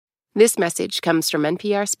This message comes from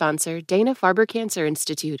NPR sponsor Dana-Farber Cancer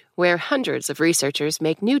Institute, where hundreds of researchers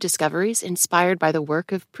make new discoveries inspired by the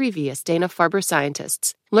work of previous Dana-Farber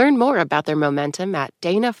scientists. Learn more about their momentum at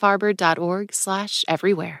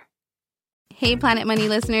danafarber.org/everywhere. Hey, Planet Money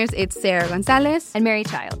listeners, it's Sarah Gonzalez and Mary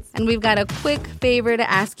Childs. And we've got a quick favor to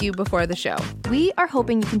ask you before the show. We are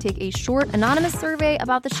hoping you can take a short anonymous survey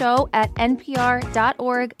about the show at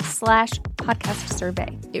npr.org/podcast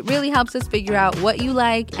survey. It really helps us figure out what you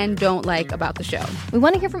like and don't like about the show. We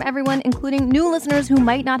want to hear from everyone, including new listeners who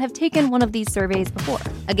might not have taken one of these surveys before.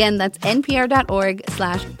 Again, that's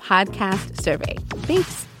npr.org/podcast survey.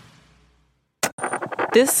 Thanks.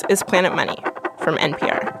 This is Planet Money from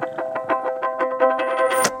NPR.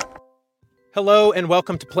 Hello and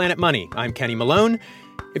welcome to Planet Money. I'm Kenny Malone.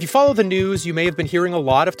 If you follow the news, you may have been hearing a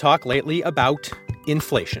lot of talk lately about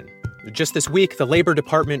inflation. Just this week, the Labor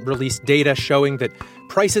Department released data showing that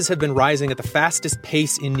prices have been rising at the fastest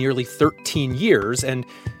pace in nearly 13 years, and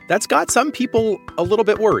that's got some people a little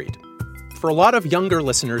bit worried. For a lot of younger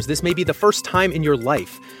listeners, this may be the first time in your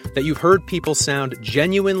life that you've heard people sound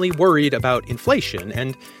genuinely worried about inflation,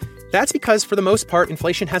 and that's because, for the most part,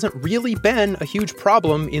 inflation hasn't really been a huge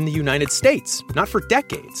problem in the United States, not for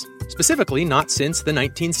decades, specifically not since the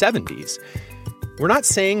 1970s. We're not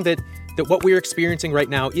saying that what we're experiencing right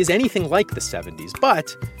now is anything like the 70s,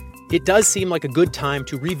 but it does seem like a good time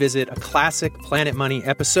to revisit a classic Planet Money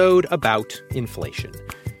episode about inflation.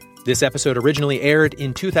 This episode originally aired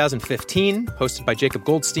in 2015, hosted by Jacob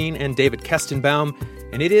Goldstein and David Kestenbaum,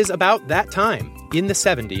 and it is about that time, in the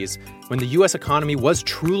 70s, when the U.S. economy was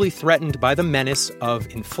truly threatened by the menace of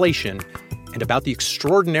inflation, and about the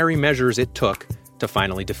extraordinary measures it took to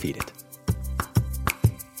finally defeat it.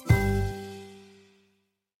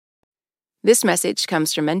 This message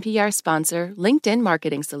comes from NPR sponsor LinkedIn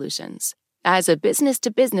Marketing Solutions. As a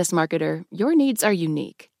business-to-business marketer, your needs are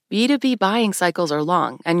unique. B2B buying cycles are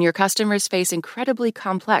long, and your customers face incredibly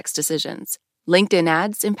complex decisions. LinkedIn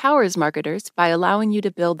Ads empowers marketers by allowing you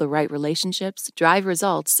to build the right relationships, drive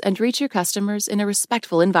results, and reach your customers in a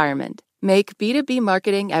respectful environment. Make B2B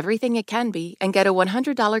marketing everything it can be and get a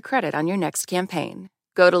 $100 credit on your next campaign.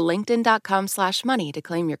 Go to linkedin.com/money to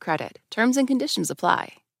claim your credit. Terms and conditions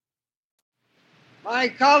apply. My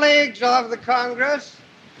colleagues of the Congress,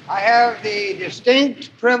 I have the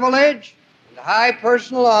distinct privilege and high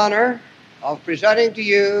personal honor of presenting to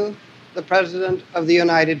you the President of the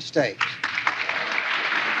United States.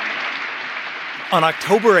 On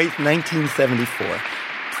October 8, 1974,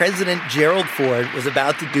 President Gerald Ford was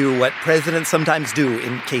about to do what presidents sometimes do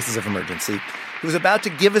in cases of emergency. He was about to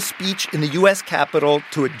give a speech in the U.S. Capitol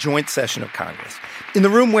to a joint session of Congress. In the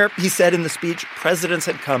room where, he said in the speech, presidents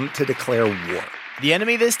had come to declare war. The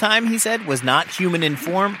enemy this time, he said, was not human in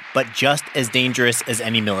form, but just as dangerous as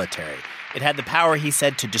any military. It had the power, he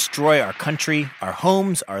said, to destroy our country, our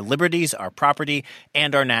homes, our liberties, our property,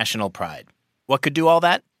 and our national pride. What could do all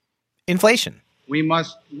that? Inflation. We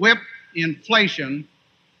must whip inflation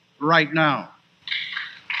right now.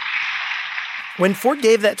 When Ford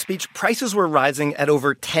gave that speech, prices were rising at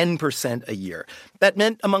over 10% a year. That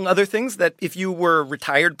meant, among other things, that if you were a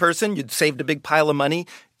retired person, you'd saved a big pile of money,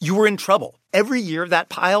 you were in trouble. Every year, that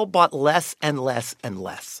pile bought less and less and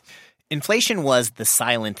less. Inflation was the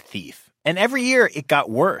silent thief. And every year, it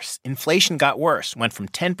got worse. Inflation got worse, went from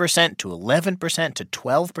 10% to 11% to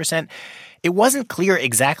 12%. It wasn't clear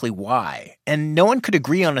exactly why, and no one could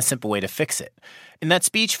agree on a simple way to fix it. In that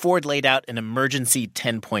speech, Ford laid out an emergency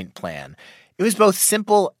 10-point plan. It was both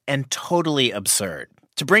simple and totally absurd.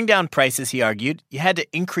 To bring down prices, he argued, you had to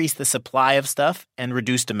increase the supply of stuff and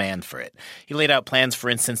reduce demand for it. He laid out plans, for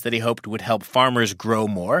instance, that he hoped would help farmers grow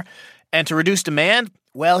more. And to reduce demand,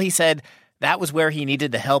 well, he said, that was where he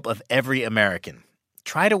needed the help of every American.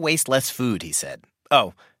 Try to waste less food, he said.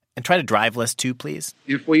 Oh, and try to drive less too, please.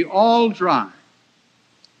 If we all drive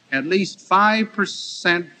at least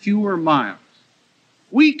 5% fewer miles,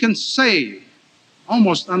 we can save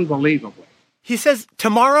almost unbelievably. He says,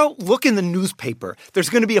 tomorrow, look in the newspaper.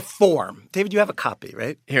 There's going to be a form. David, you have a copy,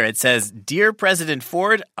 right? Here, it says, Dear President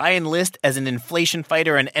Ford, I enlist as an inflation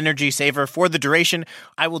fighter and energy saver for the duration.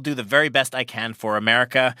 I will do the very best I can for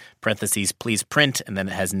America. Parentheses, please print. And then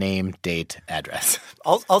it has name, date, address.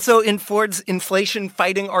 Also in Ford's inflation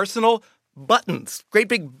fighting arsenal, buttons. Great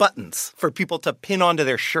big buttons for people to pin onto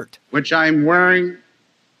their shirt. Which I'm wearing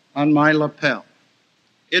on my lapel.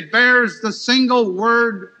 It bears the single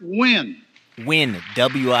word win. WIN,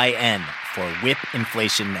 W-I-N, for whip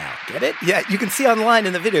inflation now. Get it? Yeah, you can see online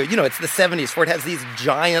in the video. You know, it's the 70s. Ford has these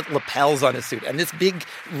giant lapels on his suit and this big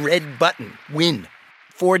red button, WIN.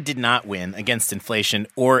 Ford did not win against inflation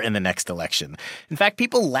or in the next election. In fact,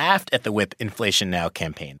 people laughed at the Whip Inflation Now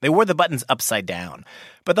campaign. They wore the buttons upside down.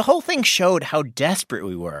 But the whole thing showed how desperate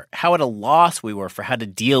we were, how at a loss we were for how to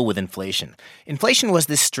deal with inflation. Inflation was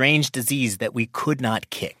this strange disease that we could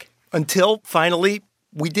not kick. Until finally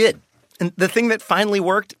we did. And the thing that finally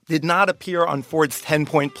worked did not appear on Ford's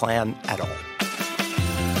 10-point plan at all.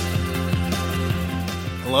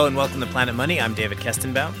 Hello and welcome to Planet Money. I'm David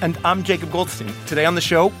Kestenbaum. And I'm Jacob Goldstein. Today on the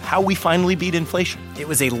show, how we finally beat inflation. It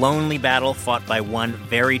was a lonely battle fought by one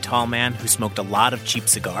very tall man who smoked a lot of cheap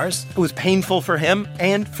cigars. It was painful for him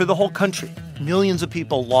and for the whole country. Millions of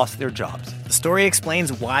people lost their jobs. The story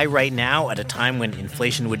explains why right now, at a time when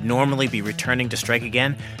inflation would normally be returning to strike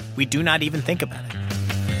again, we do not even think about it.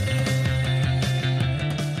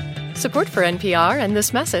 Support for NPR and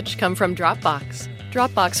this message come from Dropbox.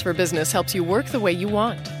 Dropbox for Business helps you work the way you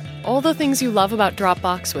want. All the things you love about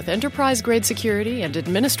Dropbox with enterprise-grade security and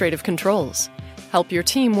administrative controls. Help your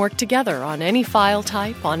team work together on any file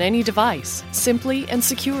type, on any device, simply and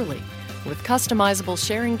securely, with customizable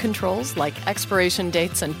sharing controls like expiration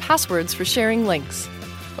dates and passwords for sharing links.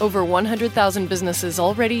 Over 100,000 businesses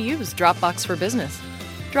already use Dropbox for Business.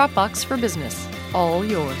 Dropbox for Business. All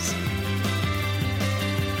yours.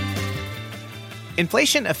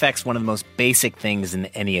 Inflation affects one of the most basic things in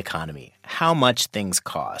any economy, how much things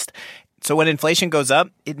cost. So when inflation goes up,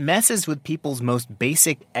 it messes with people's most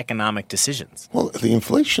basic economic decisions. Well, the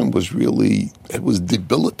inflation was it was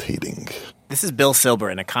debilitating. This is Bill Silber,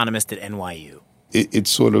 an economist at NYU. It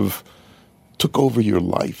sort of took over your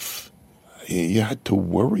life. You had to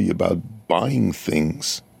worry about buying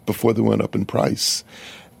things before they went up in price.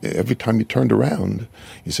 Every time you turned around,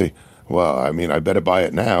 you say, well, I better buy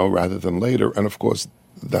it now rather than later. And, of course,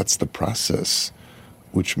 that's the process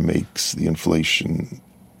which makes the inflation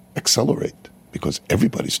accelerate because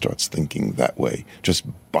everybody starts thinking that way. Just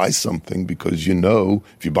buy something because you know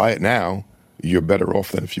if you buy it now, you're better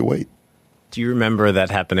off than if you wait. Do you remember that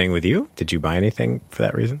happening with you? Did you buy anything for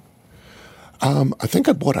that reason? I think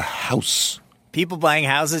I bought a house. People buying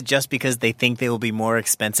houses just because they think they will be more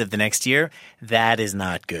expensive the next year, that is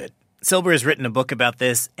not good. Silber has written a book about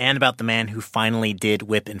this and about the man who finally did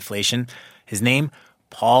whip inflation. His name,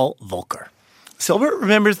 Paul Volcker. Silber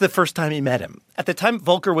remembers the first time he met him. At the time,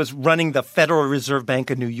 Volcker was running the Federal Reserve Bank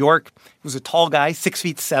of New York. He was a tall guy,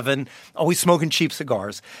 6'7", always smoking cheap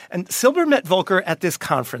cigars. And Silber met Volcker at this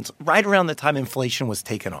conference right around the time inflation was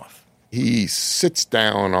taken off. He sits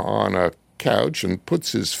down on a couch and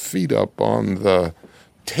puts his feet up on the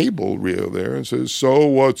table reel there and says, so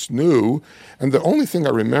what's new? And the only thing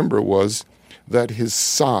I remember was that his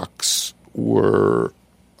socks were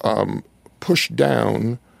pushed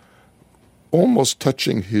down, almost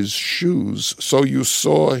touching his shoes, so you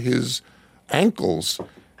saw his ankles.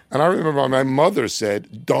 And I remember my mother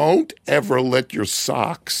said, don't ever let your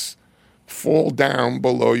socks fall down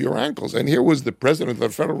below your ankles. And here was the president of the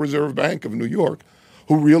Federal Reserve Bank of New York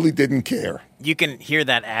who really didn't care. You can hear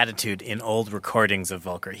that attitude in old recordings of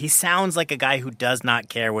Volcker. He sounds like a guy who does not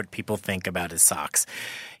care what people think about his socks.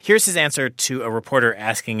 Here's his answer to a reporter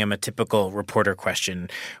asking him a typical reporter question.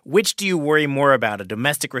 Which do you worry more about, a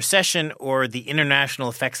domestic recession or the international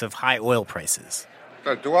effects of high oil prices?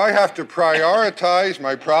 Do I have to prioritize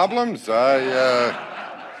my problems? I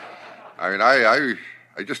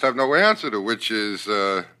just have no answer to which is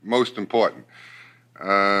most important.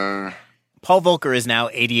 Paul Volcker is now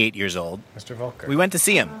 88 years old. Mr. Volcker. We went to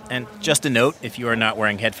see him. And just a note, if you are not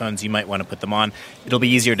wearing headphones, you might want to put them on. It'll be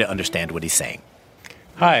easier to understand what he's saying.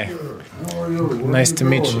 Hi. How are you? Nice to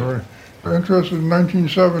meet you. Interested in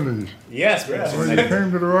 1970s. Yes, yes. Well, you came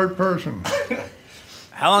to the right person.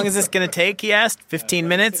 How long is this going to take, he asked? 15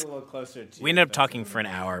 minutes? We ended up talking for an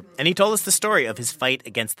hour, and he told us the story of his fight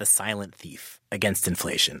against the silent thief, against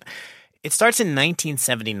inflation. It starts in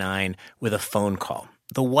 1979 with a phone call.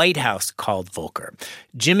 The White House called Volcker.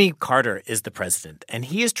 Jimmy Carter is the president, and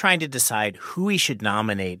he is trying to decide who he should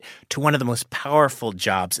nominate to one of the most powerful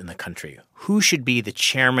jobs in the country. Who should be the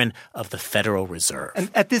chairman of the Federal Reserve?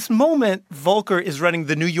 And at this moment, Volcker is running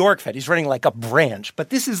the New York Fed. He's running like a branch, but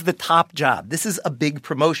this is the top job. This is a big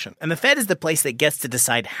promotion. And the Fed is the place that gets to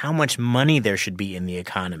decide how much money there should be in the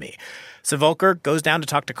economy. So Volcker goes down to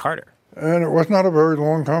talk to Carter. And it was not a very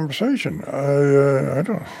long conversation. I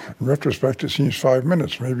don't. In retrospect, it seems 5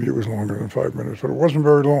 minutes. Maybe it was longer than 5 minutes, but it wasn't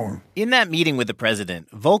very long. In that meeting with the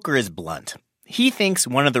president, Volcker is blunt. He thinks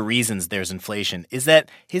one of the reasons there's inflation is that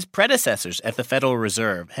his predecessors at the Federal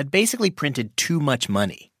Reserve had basically printed too much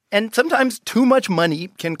money. And sometimes too much money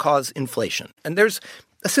can cause inflation. And there's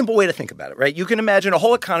a simple way to think about it, right? You can imagine a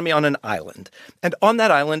whole economy on an island. And on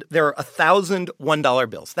that island, there are 1,000 $1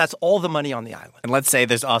 bills. That's all the money on the island. And let's say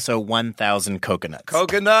there's also 1,000 coconuts.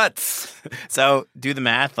 Coconuts! So do the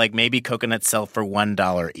math. Like maybe coconuts sell for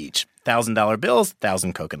 $1 each. $1,000 bills,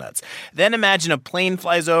 1,000 coconuts. Then imagine a plane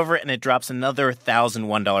flies over and it drops another 1,000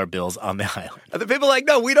 $1 bills on the island. And the people are like,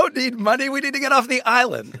 no, we don't need money. We need to get off the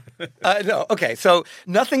island. No. Okay. So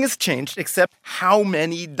nothing has changed except how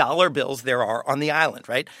many dollar bills there are on the island,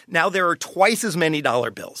 right? Now there are twice as many dollar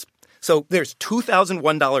bills. So there's 2,000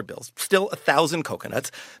 $1 bills, still 1,000 coconuts.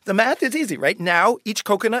 The math is easy, right? Now each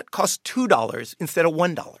coconut costs $2 instead of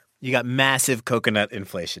 $1. You got massive coconut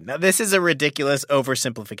inflation. Now, this is a ridiculous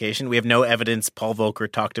oversimplification. We have no evidence Paul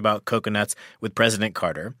Volcker talked about coconuts with President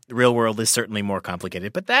Carter. The real world is certainly more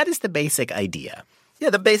complicated, but that is the basic idea. Yeah,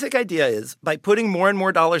 the basic idea is by putting more and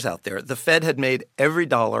more dollars out there, the Fed had made every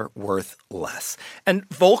dollar worth less. And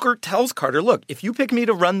Volcker tells Carter, look, if you pick me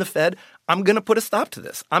to run the Fed, I'm going to put a stop to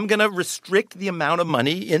this. I'm going to restrict the amount of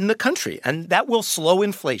money in the country. And that will slow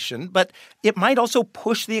inflation, but it might also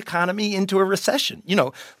push the economy into a recession. You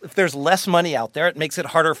know, if there's less money out there, it makes it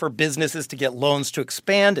harder for businesses to get loans to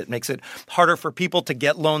expand. It makes it harder for people to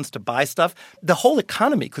get loans to buy stuff. The whole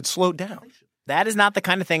economy could slow down. That is not the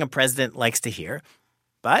kind of thing a president likes to hear.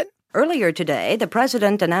 But earlier today, the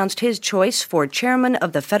president announced his choice for chairman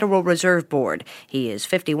of the Federal Reserve Board. He is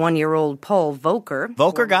 51-year-old Paul Volcker.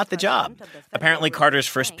 Volcker got the job. Apparently, Carter's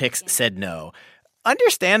first picks said no.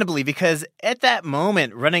 Understandably, because at that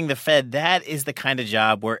moment, running the Fed, that is the kind of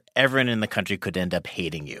job where everyone in the country could end up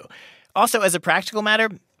hating you. Also, as a practical matter,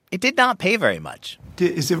 it did not pay very much.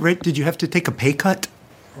 Is it right? Did you have to take a pay cut?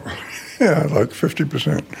 Yeah, like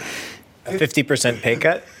 50%. A 50% pay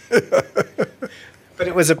cut? But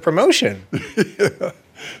it was a promotion. Yeah,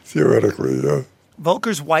 theoretically, yeah.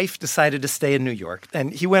 Volcker's wife decided to stay in New York,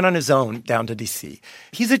 and he went on his own down to D.C.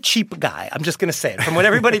 He's a cheap guy. I'm just going to say it. From what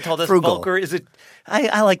everybody told us, Volcker is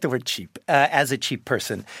I like the word cheap, as a cheap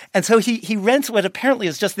person. And so he rents what apparently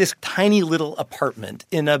is just this tiny little apartment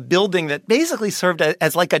in a building that basically served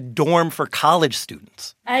as like a dorm for college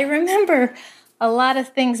students. I remember a lot of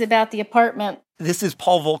things about the apartment. This is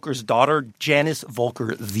Paul Volcker's daughter, Janice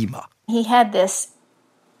Volcker-Zima. He had this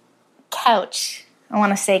couch. I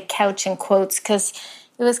want to say couch in quotes because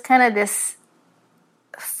it was kind of this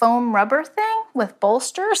foam rubber thing with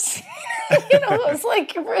bolsters. It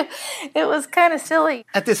was kind of silly.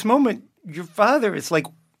 At this moment, your father is like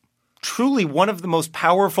truly one of the most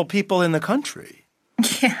powerful people in the country.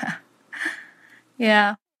 Yeah.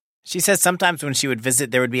 Yeah. She says sometimes when she would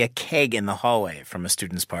visit, there would be a keg in the hallway from a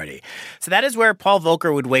student's party. So that is where Paul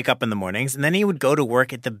Volcker would wake up in the mornings, and then he would go to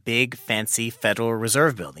work at the big, fancy Federal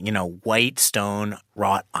Reserve Building, white stone,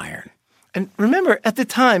 wrought iron. And remember, at the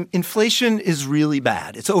time, inflation is really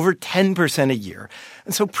bad. It's over 10% a year.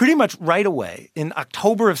 And so pretty much right away, in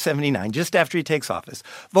October of 79, just after he takes office,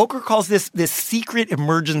 Volcker calls this secret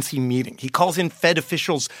emergency meeting. He calls in Fed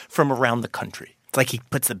officials from around the country. It's like he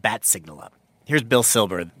puts the bat signal up. Here's Bill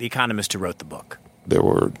Silber, the economist who wrote the book. There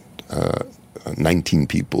were 19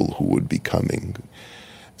 people who would be coming.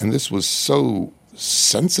 And this was so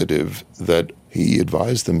sensitive that he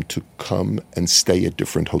advised them to come and stay at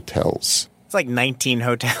different hotels. It's like 19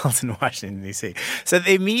 hotels in Washington, D.C. So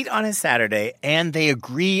they meet on a Saturday, and they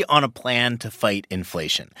agree on a plan to fight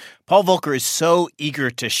inflation. Paul Volcker is so eager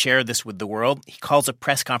to share this with the world, he calls a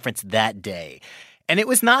press conference that day. And it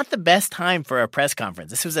was not the best time for a press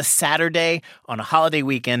conference. This was a Saturday on a holiday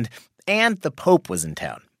weekend, and the Pope was in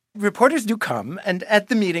town. Reporters do come, and at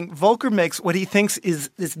the meeting, Volcker makes what he thinks is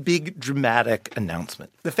this big if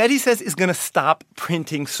announcement. The Fed, he says, is going to stop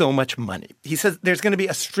printing so much money. He says there's going to be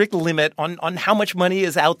a strict limit on how much money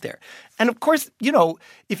is out there. And of course,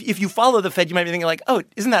 if you follow the Fed, you might be thinking like, oh,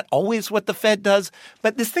 isn't that always what the Fed does?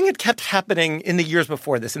 But this thing had kept happening in the years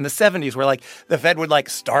before this, in the 70s, where like the Fed would like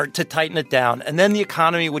start to tighten it down, and then the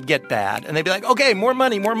economy would get bad, and they'd be like, okay, more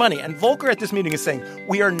money. And Volcker at this meeting is saying,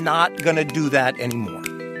 we are not going to do that anymore.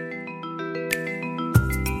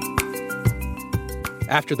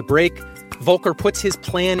 After the break, Volcker puts his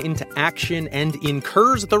plan into action and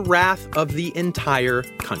incurs the wrath of the entire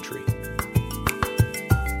country.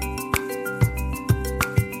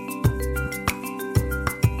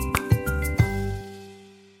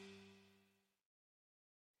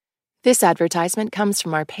 This advertisement comes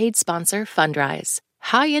from our paid sponsor, Fundrise.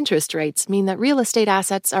 High interest rates mean that real estate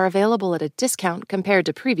assets are available at a discount compared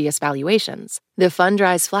to previous valuations. The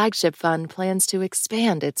Fundrise flagship fund plans to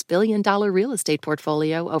expand its billion-dollar real estate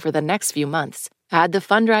portfolio over the next few months. Add the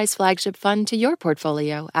Fundrise flagship fund to your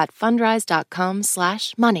portfolio at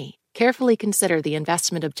fundrise.com/money. Carefully consider the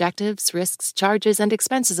investment objectives, risks, charges, and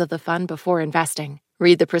expenses of the fund before investing.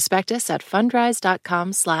 Read the prospectus at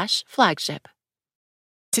fundrise.com/flagship.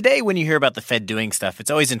 Today, when you hear about the Fed doing stuff, it's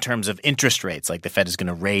always in terms of interest rates, like the Fed is going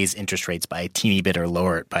to raise interest rates by a teeny bit or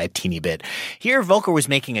lower it by a teeny bit. Here, Volcker was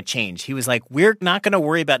making a change. He was like, we're not going to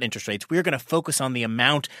worry about interest rates. We're going to focus on the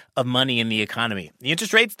amount of money in the economy. The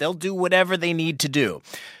interest rates, they'll do whatever they need to do.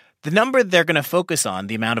 The number they're going to focus on,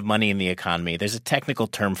 the amount of money in the economy, there's a technical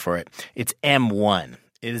term for it. It's M1.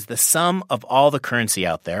 It is the sum of all the currency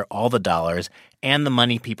out there, all the dollars, and the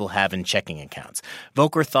money people have in checking accounts.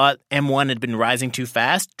 Volcker thought M1 had been rising too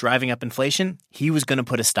fast, driving up inflation. He was going to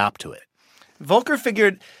put a stop to it. Volcker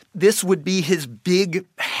figured this would be his big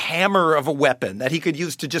hammer of a weapon that he could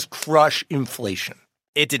use to just crush inflation.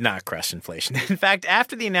 It did not crush inflation. In fact,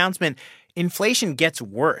 after the announcement, inflation gets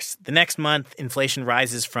worse. The next month, inflation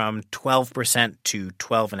rises from 12% to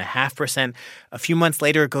 12.5%. A few months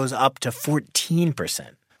later, it goes up to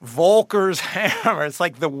 14%. Volcker's hammer. It's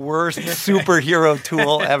like the worst superhero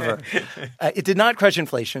tool ever. It did not crush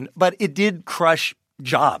inflation, but it did crush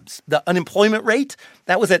jobs. The unemployment rate,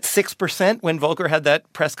 that was at 6% when Volcker had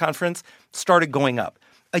that press conference, started going up.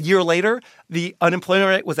 A year later, the unemployment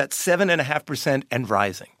rate was at 7.5% and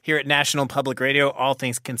rising. Here at National Public Radio, All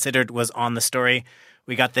Things Considered was on the story.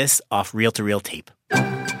 We got this off reel-to-reel tape.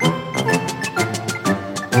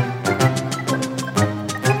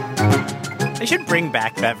 They should bring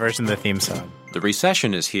back that version of the theme song. The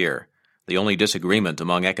recession is here. The only disagreement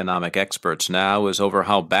among economic experts now is over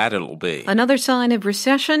how bad it'll be. Another sign of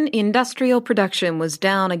recession, industrial production was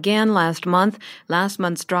down again last month. Last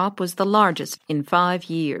month's drop was the largest in 5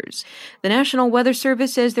 years. The National Weather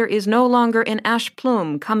Service says there is no longer an ash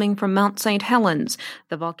plume coming from Mount St. Helens.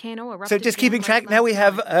 The volcano erupted. So just keeping track, now we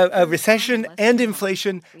have a recession and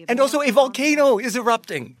inflation, and also a volcano is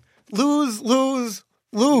erupting. Lose, lose,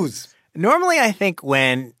 lose. Normally, I think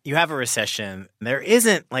when you have a recession, there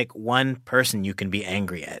isn't like one person you can be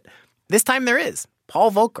angry at. This time there is.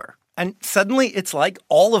 Paul Volcker. And suddenly it's like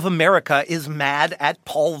all of America is mad at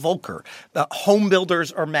Paul Volcker. The home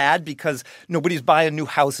builders are mad because nobody's buying new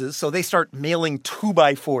houses, so they start mailing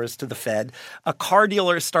 2x4s to the Fed. Car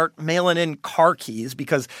dealers start mailing in car keys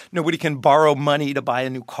because nobody can borrow money to buy a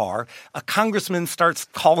new car. A congressman starts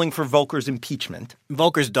calling for Volcker's impeachment.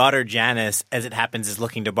 Volcker's daughter, Janice, as it happens, is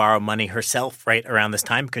looking to borrow money herself right around this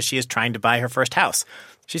time because she is trying to buy her first house.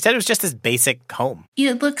 She said it was just this basic home.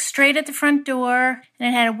 You look straight at the front door, and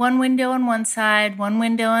it had one window on one side, one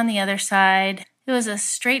window on the other side. It was a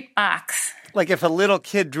straight box. Like if a little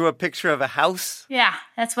kid drew a picture of a house? Yeah,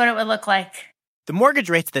 that's what it would look like. The mortgage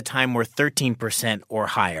rates at the time were 13% or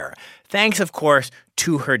higher, thanks, of course,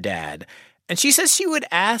 to her dad. And she says she would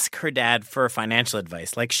ask her dad for financial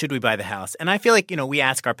advice, like, should we buy the house? And I feel like, we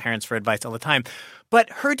ask our parents for advice all the time. But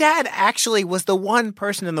her dad actually was the one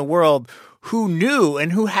person in the world who knew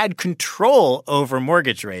and who had control over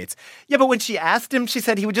mortgage rates. Yeah, but when she asked him, she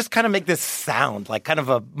said he would just kind of make this sound, like kind of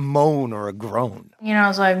a moan or a groan. I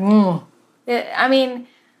was like, well,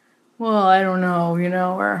 I don't know,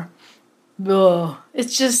 or, ugh.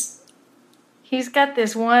 It's just, he's got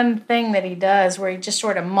this one thing that he does where he just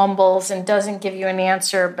sort of mumbles and doesn't give you an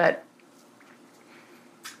answer, but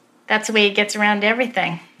that's the way he gets around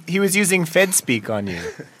everything. He was using Fed speak on you.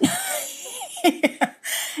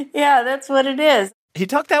 Yeah, that's what it is. He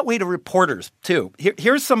talked that way to reporters, too.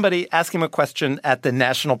 Here's somebody asking him a question at the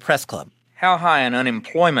National Press Club. How high an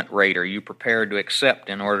unemployment rate are you prepared to accept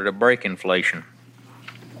in order to break inflation?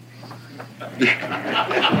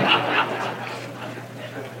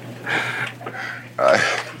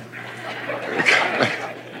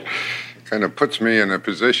 Kind of puts me in a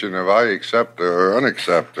position of I accept or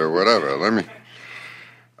unaccept or whatever.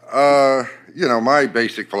 My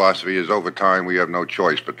basic philosophy is over time we have no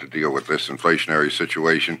choice but to deal with this inflationary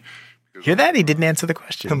situation. Hear that? He didn't answer the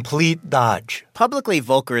question. Complete dodge. Publicly,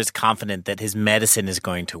 Volcker is confident that his medicine is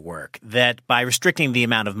going to work, that by restricting the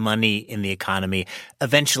amount of money in the economy,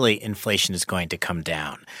 eventually inflation is going to come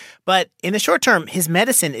down. But in the short term, his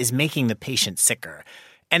medicine is making the patient sicker.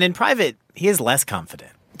 And in private, he is less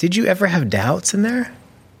confident. Did you ever have doubts in there?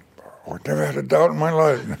 I never had a doubt in my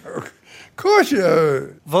life. Of course, yeah.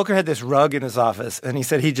 Volcker had this rug in his office, and he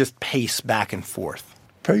said he'd just pace back and forth.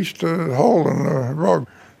 Paced a hole in the rug.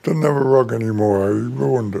 Doesn't have a rug anymore. I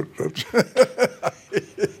ruined it.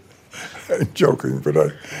 I'm joking, but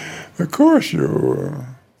of course you...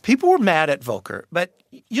 People were mad at Volcker, but,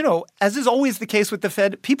 as is always the case with the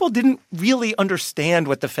Fed, people didn't really understand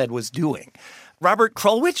what the Fed was doing. Robert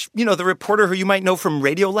Krulwich, the reporter who you might know from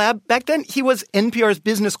Radiolab, back then he was NPR's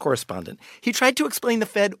business correspondent. He tried to explain the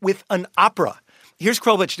Fed with an opera. Here's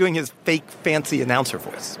Krulwich doing his fake, fancy announcer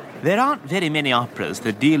voice. There aren't very many operas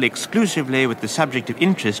that deal exclusively with the subject of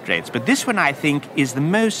interest rates, but this one, I think, is the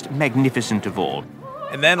most magnificent of all.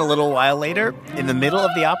 And then a little while later, in the middle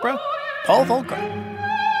of the opera, Paul Volcker.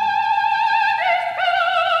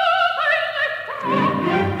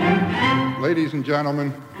 Ladies and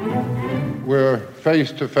gentlemen, we're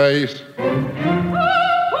face to face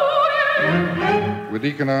with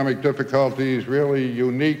economic difficulties really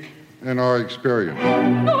unique in our experience.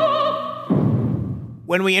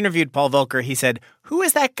 When we interviewed Paul Volcker, he said, "Who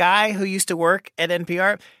is that guy who used to work at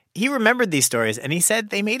NPR?" He remembered these stories, and he said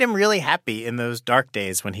they made him really happy in those dark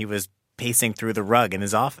days when he was pacing through the rug in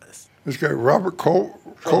his office. This guy, Robert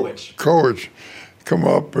Krulwich, come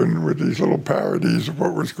up and with these little parodies of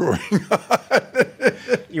what was going on.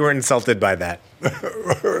 You were insulted by that.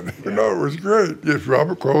 No, it was great. Yes,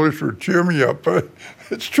 Robert Krulwich would cheer me up.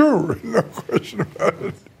 It's true, no question about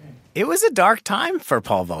it. It was a dark time for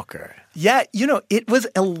Paul Volcker. Yeah, it was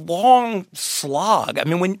a long slog. I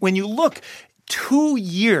mean, when you look 2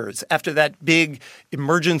 years after that big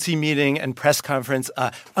emergency meeting and press conference,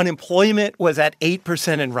 unemployment was at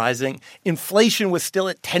 8% and rising. Inflation was still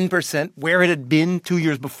at 10%, where it had been 2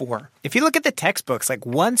 years before. If you look at the textbooks,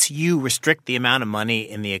 once you restrict the amount of money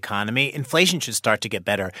in the economy, inflation should start to get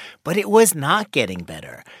better. But it was not getting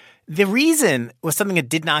better. The reason was something that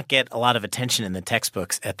did not get a lot of attention in the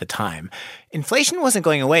textbooks at the time. Inflation wasn't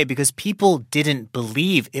going away because people didn't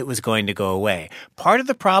believe it was going to go away. Part of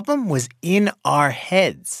the problem was in our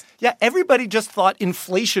heads. Yeah, everybody just thought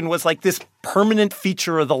inflation was like this permanent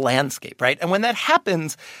feature of the landscape, right? And when that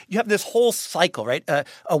happens, you have this whole cycle, right?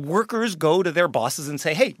 Workers go to their bosses and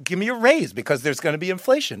say, hey, give me a raise because there's going to be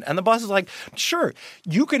inflation. And the boss is like, sure,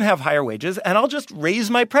 you can have higher wages and I'll just raise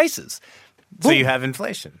my prices. So you have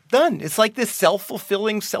inflation. Done. It's like this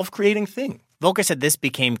self-fulfilling, self-creating thing. Volcker said this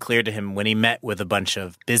became clear to him when he met with a bunch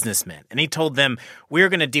of businessmen. And he told them, we're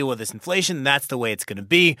going to deal with this inflation. That's the way it's going to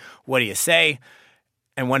be. What do you say?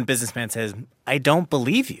 And one businessman says, I don't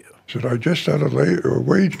believe you. Said, I just had a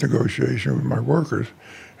wage negotiation with my workers,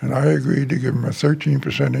 and I agreed to give them a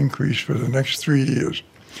 13% increase for the next 3 years.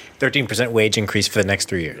 13% wage increase for the next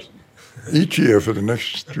 3 years? Each year for the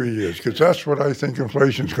next 3 years, because that's what I think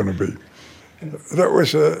inflation's going to be. That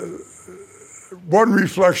was one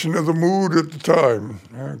reflection of the mood at the time.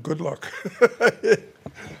 Good luck.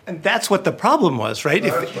 And that's what the problem was, right?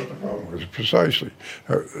 That's what the problem was, precisely.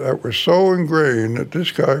 That was so ingrained that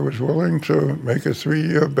this guy was willing to make a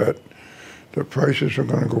 3-year bet that prices are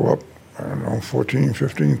going to go up, 14,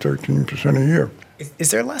 15, 13% a year.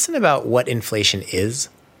 Is there a lesson about what inflation is?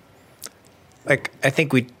 I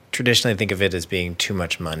think we traditionally think of it as being too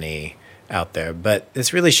much money out there, but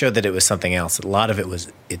this really showed that it was something else. A lot of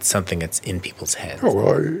it's something that's in people's heads. Oh,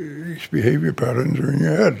 well, these behavior patterns are in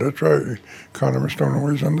your head. That's right. Economists don't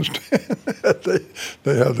always understand that.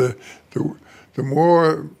 They have the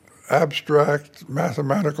more abstract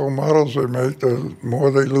mathematical models they make, the more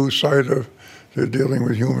they lose sight of they're dealing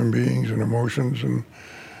with human beings and emotions, and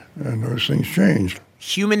those things change.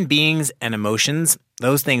 Human beings and emotions,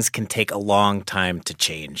 those things can take a long time to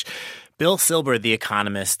change. Bill Silber, the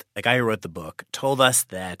economist, the guy who wrote the book, told us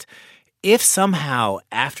that if somehow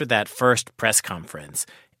after that first press conference,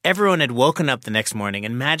 everyone had woken up the next morning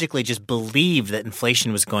and magically just believed that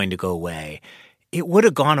inflation was going to go away, it would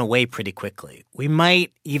have gone away pretty quickly. We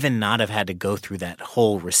might even not have had to go through that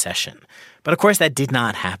whole recession. But of course, that did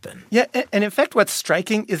not happen. Yeah, and in fact, what's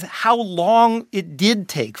striking is how long it did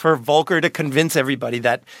take for Volcker to convince everybody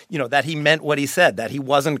that, that he meant what he said, that he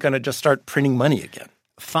wasn't going to just start printing money again.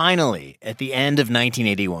 Finally, at the end of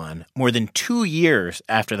 1981, more than 2 years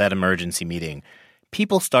after that emergency meeting,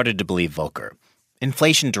 people started to believe Volcker.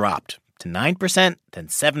 Inflation dropped to 9%, then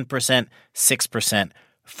 7%, 6%,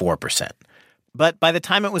 4%. But by the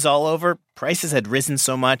time it was all over, prices had risen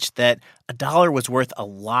so much that a dollar was worth a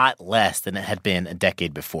lot less than it had been a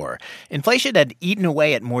decade before. Inflation had eaten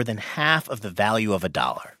away at more than half of the value of a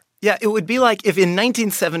dollar. Yeah, it would be like if in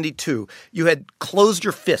 1972 you had closed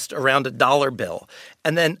your fist around a dollar bill,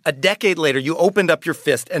 and then a decade later you opened up your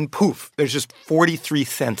fist and poof, there's just 43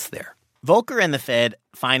 cents there. Volcker and the Fed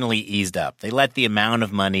finally eased up. They let the amount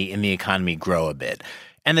of money in the economy grow a bit,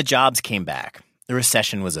 and the jobs came back. The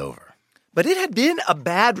recession was over. But it had been a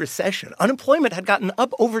bad recession. Unemployment had gotten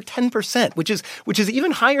up over 10%, which is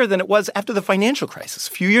even higher than it was after the financial crisis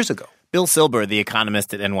a few years ago. Bill Silber, the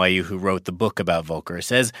economist at NYU who wrote the book about Volcker,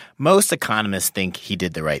 says most economists think he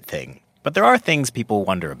did the right thing. But there are things people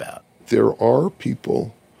wonder about. There are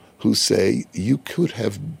people who say you could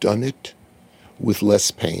have done it with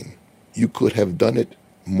less pain. You could have done it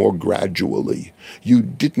more gradually. You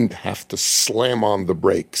didn't have to slam on the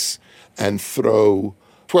brakes and throw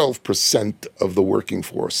 12% of the working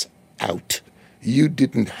force out. You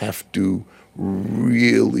didn't have to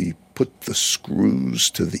really put the screws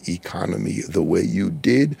to the economy the way you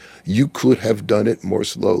did. You could have done it more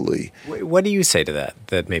slowly. What do you say to that?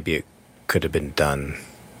 That maybe it could have been done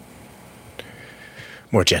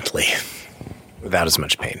more gently, without as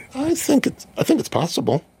much pain? I think it's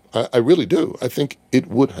possible. I really do. I think it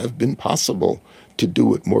would have been possible to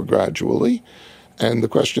do it more gradually. And the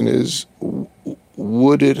question is,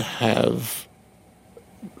 would it have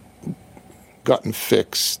gotten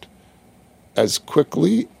fixed as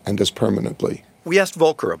quickly and as permanently? We asked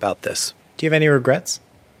Volcker about this. Do you have any regrets?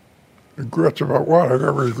 Regrets about what? I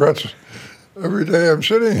got regrets every day I'm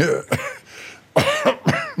sitting here.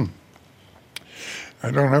 I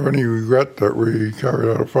don't have any regret that we carried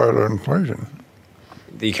out a fight on inflation.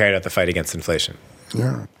 You carried out the fight against inflation?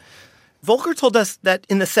 Yeah. Volcker told us that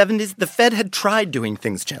in the 70s, the Fed had tried doing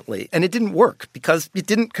things gently, and it didn't work because it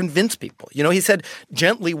didn't convince people. You know, he said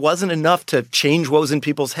gently wasn't enough to change what was in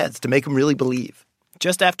people's heads, to make them really believe.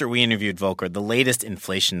 Just after we interviewed Volcker, the latest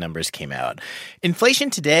inflation numbers came out. Inflation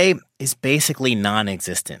today is basically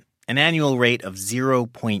non-existent, an annual rate of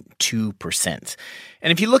 0.2%.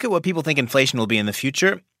 And if you look at what people think inflation will be in the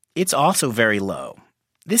future, it's also very low.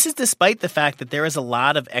 This is despite the fact that there is a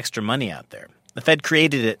lot of extra money out there. The Fed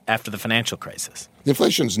created it after the financial crisis.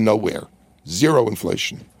 Inflation's nowhere. Zero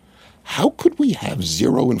inflation. How could we have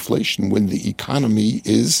zero inflation when the economy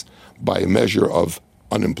is, by a measure of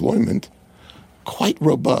unemployment, quite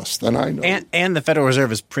robust? And I know. And the Federal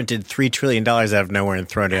Reserve has printed $3 trillion out of nowhere and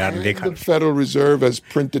thrown it out into the economy. The Federal Reserve has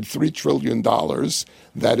printed $3 trillion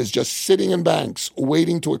that is just sitting in banks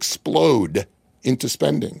waiting to explode into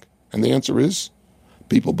spending. And the answer is,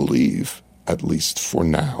 people believe, at least for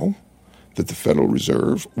now, that the Federal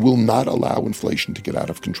Reserve will not allow inflation to get out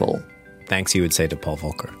of control. Thanks, you would say to Paul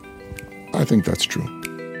Volcker. I think that's true.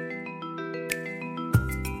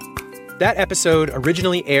 That episode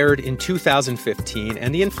originally aired in 2015,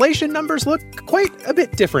 and the inflation numbers look quite a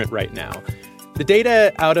bit different right now. The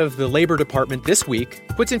data out of the Labor Department this week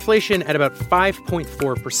puts inflation at about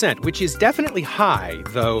 5.4%, which is definitely high,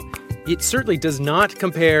 though it certainly does not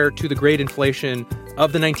compare to the great inflation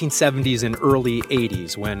of the 1970s and early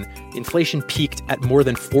 80s, when inflation peaked at more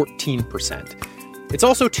than 14%. It's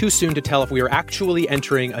also too soon to tell if we are actually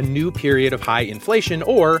entering a new period of high inflation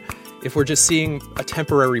or if we're just seeing a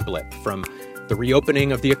temporary blip from the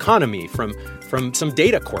reopening of the economy, from some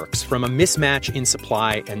data quirks, from a mismatch in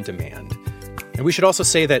supply and demand. And we should also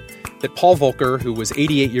say that Paul Volcker, who was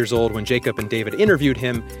 88 years old when Jacob and David interviewed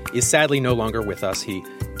him, is sadly no longer with us. He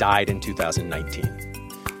died in 2019.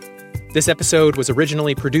 This episode was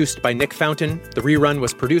originally produced by Nick Fountain. The rerun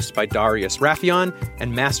was produced by Darius Raffion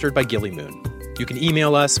and mastered by Gilly Moon. You can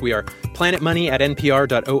email us. We are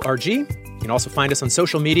planetmoney@npr.org. You can also find us on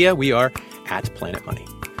social media. We are @PlanetMoney.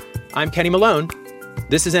 I'm Kenny Malone.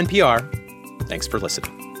 This is NPR. Thanks for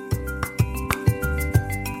listening.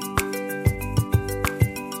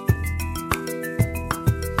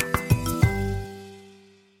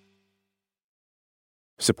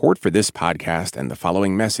 Support for this podcast and the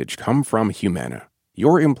following message come from Humana.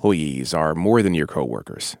 Your employees are more than your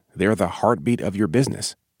coworkers. They're the heartbeat of your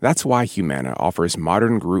business. That's why Humana offers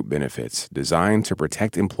modern group benefits designed to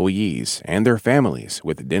protect employees and their families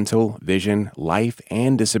with dental, vision, life,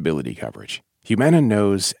 and disability coverage. Humana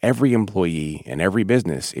knows every employee and every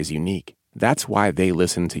business is unique. That's why they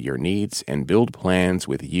listen to your needs and build plans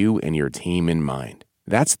with you and your team in mind.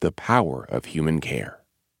 That's the power of human care.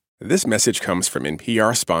 This message comes from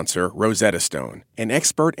NPR sponsor Rosetta Stone, an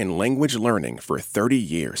expert in language learning for 30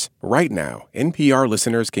 years. Right now, NPR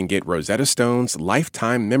listeners can get Rosetta Stone's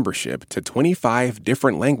lifetime membership to 25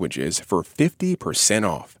 different languages for 50%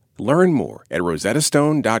 off. Learn more at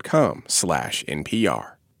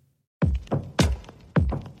rosettastone.com/NPR.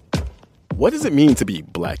 What does it mean to be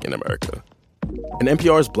Black in America? In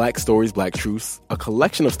NPR's Black Stories, Black Truths, a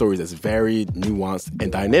collection of stories as varied, nuanced,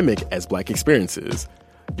 and dynamic as Black experiences,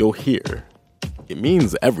 you'll hear it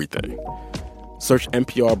means everything. Search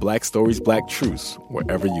NPR Black Stories, Black Truths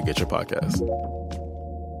wherever you get your podcasts.